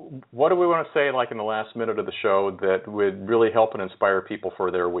 so what do we want to say, like in the last minute of the show, that would really help and inspire people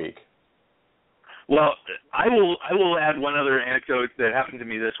for their week? Well, I will add one other anecdote that happened to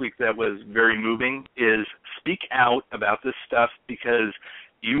me this week that was very moving, is speak out about this stuff because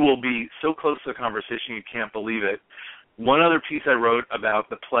you will be so close to the conversation you can't believe it. One other piece I wrote about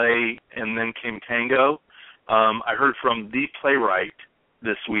the play And Then Came Tango, I heard from the playwright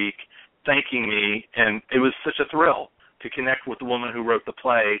this week thanking me, and it was such a thrill to connect with the woman who wrote the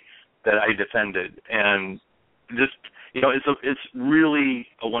play that I defended. And just, it's really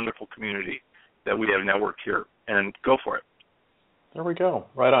a wonderful community that we have networked here, and go for it. There we go.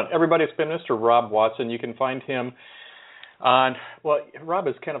 Right on. Everybody, it's been Mr. Rob Watson. You can find him on, Rob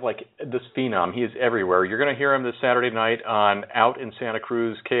is kind of like this phenom. He is everywhere. You're going to hear him this Saturday night on Out in Santa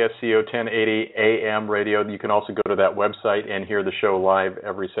Cruz, KSCO 1080 AM radio. You can also go to that website and hear the show live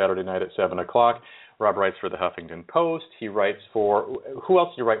every Saturday night at 7 o'clock. Rob writes for the Huffington Post. He writes for, who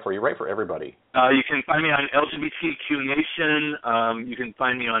else do you write for? You write for everybody. You can find me on LGBTQ Nation. You can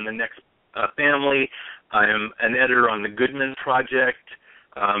find me on The Next Family. I am an editor on the Goodman Project.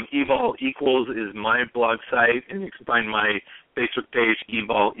 Evol Equals is my blog site, and you can find my Facebook page,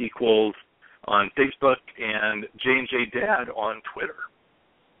 Evol Equals, on Facebook, and J&J Dad on Twitter.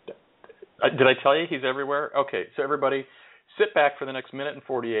 Did I tell you he's everywhere? Okay, so everybody, sit back for the next minute and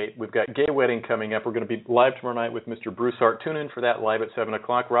 48. We've got Gay Wedding coming up. We're going to be live tomorrow night with Mr. Broussard. Tune in for that live at 7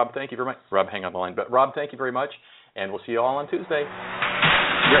 o'clock. Rob, thank you very much. Rob, hang on the line. But Rob, thank you very much, and we'll see you all on Tuesday.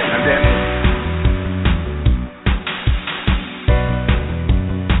 Great, I'm Dan.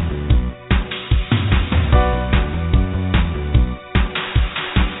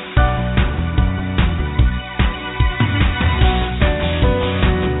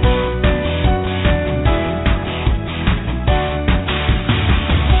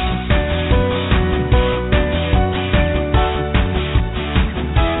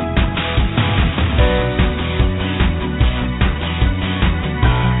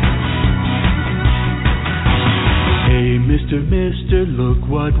 Mister, look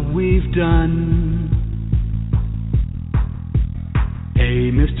what we've done.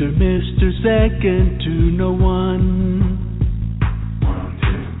 Hey, Mister, second to no one.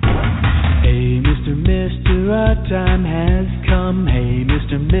 Hey, Mister, our time has come. Hey,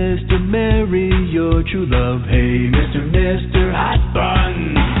 Mister, marry your true love. Hey, Mister, hot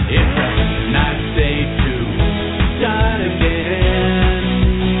bun. It's a nice day to start again.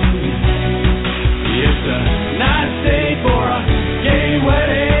 It's a nice day for a gay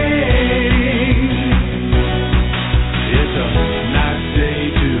wedding. It's a nice day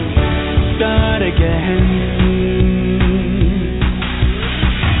to start again.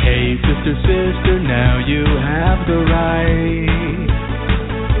 Hey, sister, now you have the right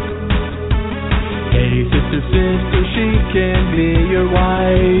sister, she can be your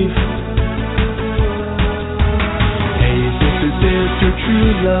wife. Hey, sister,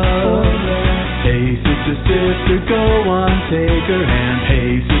 true love. Hey, sister, go on, take her hand.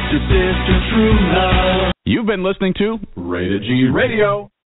 Hey, sister, true love. You've been listening to Rated G Radio.